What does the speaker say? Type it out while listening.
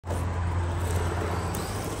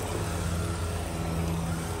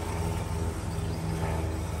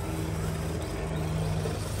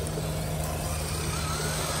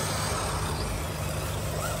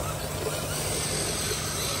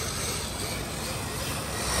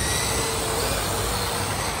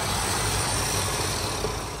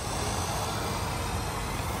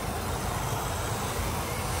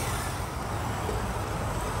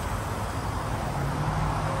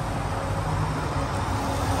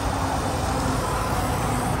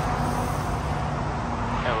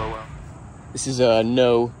This is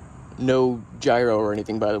no gyro or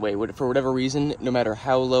anything, by the way. For whatever reason, no matter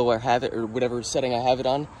how low I have it or whatever setting I have it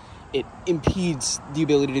on, it impedes the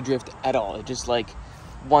ability to drift at all. It just like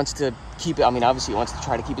wants to keep it. I mean, obviously it wants to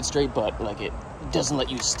try to keep it straight, but like it doesn't let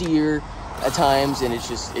you steer at times, and it's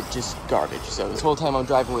just garbage. So this whole time I'm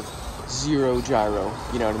driving with zero gyro,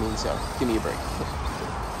 you know what I mean? So give me a break.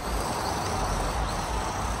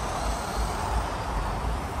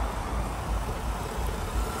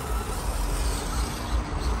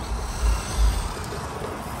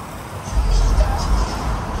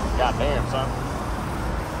 God damn, son.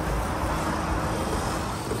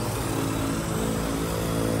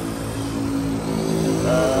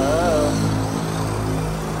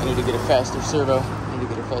 I need to get a faster servo. I need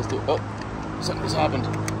to get a faster. Oh, something just happened.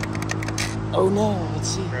 Oh no, let's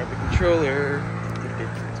see. Grab the controller.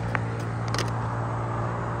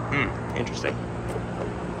 Interesting.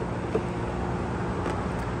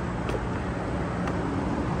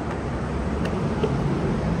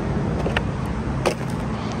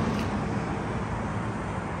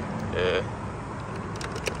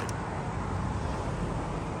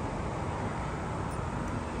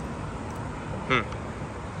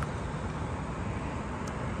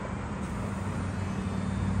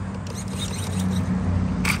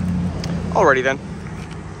 Alrighty then.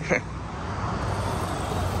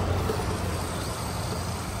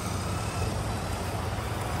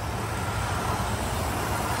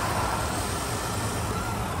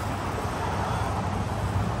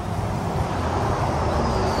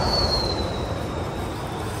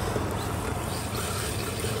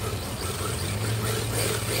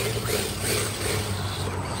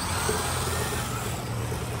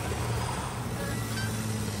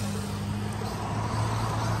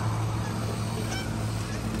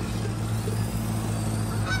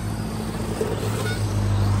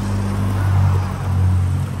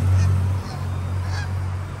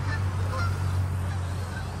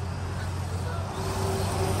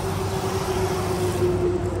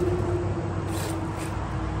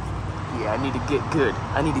 Yeah, I need to get good.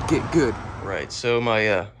 I need to get good. Right, so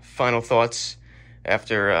my final thoughts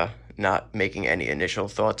after not making any initial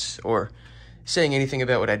thoughts or saying anything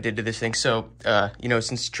about what I did to this thing. So, you know,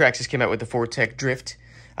 since Traxxas came out with the 4Tec Drift,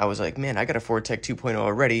 I was like, man, I got a 4Tec 2.0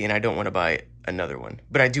 already, and I don't want to buy another one.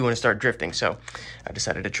 But I do want to start drifting, so I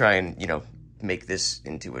decided to try and, you know, make this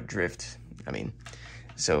into a drift. I mean,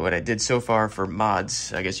 so what I did so far for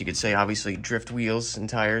mods, I guess you could say, obviously, drift wheels and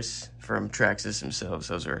tires from Traxxas themselves.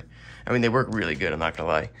 Those are, I mean, they work really good, I'm not going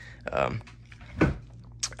to lie.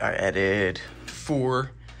 I added four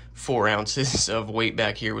ounces of weight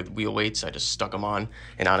back here with wheel weights. I just stuck them on,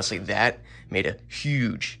 and honestly, that made a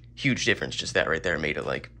huge difference. Just that right there made it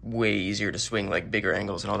like way easier to swing, like bigger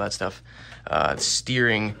angles and all that stuff.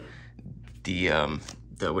 Steering the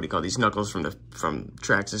what do you call these knuckles from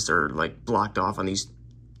Traxxas are like blocked off on these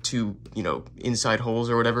two, you know, inside holes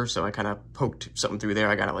or whatever. So I kind of poked something through there.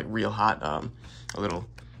 I got it like real hot, a little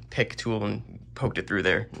pick tool, and poked it through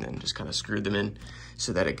there, and then just kind of screwed them in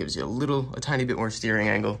so that it gives you a tiny bit more steering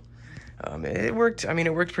angle. It worked. I mean,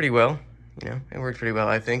 it worked pretty well. You know, it worked pretty well,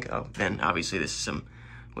 I think. Oh, then obviously this is some,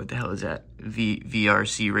 what the hell is that?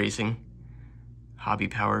 VRC Racing, Hobby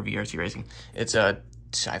Power VRC Racing. It's I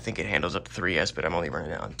think it handles up to 3S, but I'm only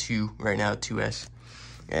running it on 2 right now, 2S.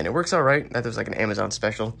 And it works all right. That was like an Amazon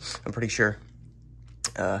special, I'm pretty sure.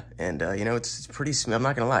 You know, it's pretty smooth. I'm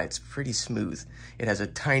not gonna lie, it's pretty smooth. It has a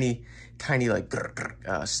tiny like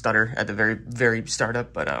stutter at the very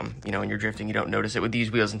startup, but you know, when you're drifting, you don't notice it. With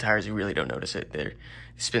these wheels and tires, you really don't notice it. They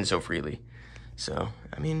spin so freely. So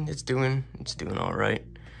I mean, it's doing all right.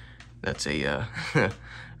 That's a a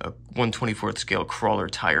 1/24 scale crawler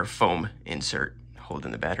tire foam insert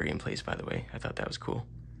holding the battery in place, by the way. I thought that was cool.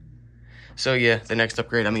 So yeah, the next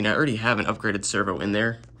upgrade, I mean, I already have an upgraded servo in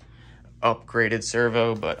there. Upgraded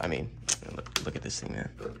servo, but I mean, look at this thing, man.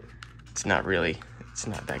 It's not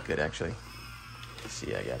that good, actually. Let's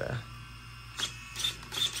see, I gotta...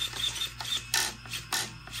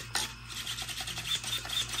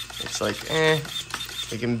 It's like,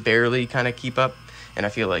 it can barely kind of keep up, and I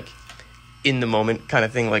feel like in the moment kind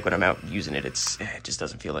of thing, like when I'm out using it, it just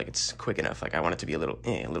doesn't feel like it's quick enough. Like I want it to be a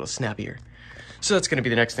little snappier. So that's gonna be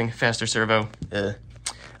the next thing, faster servo.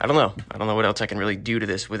 I don't know what else I can really do to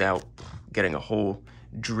this without getting a whole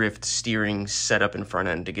drift steering setup in front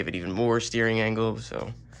end to give it even more steering angle.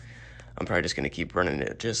 So I'm probably just gonna keep running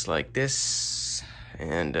it just like this.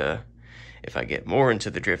 And if I get more into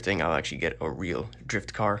the drifting, I'll actually get a real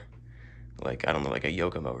drift car. Like, I don't know, like a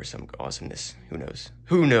Yokomo or some awesomeness. Who knows?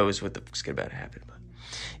 Who knows what the fuck's about to happen? But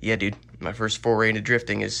yeah, dude, my first foray into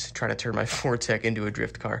drifting is trying to turn my 4Tec into a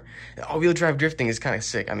drift car. All-wheel drive drifting is kind of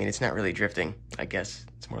sick. I mean, it's not really drifting, I guess.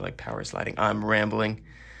 It's more like power sliding. I'm rambling.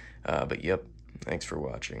 But yep, thanks for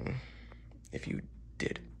watching, if you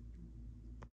did.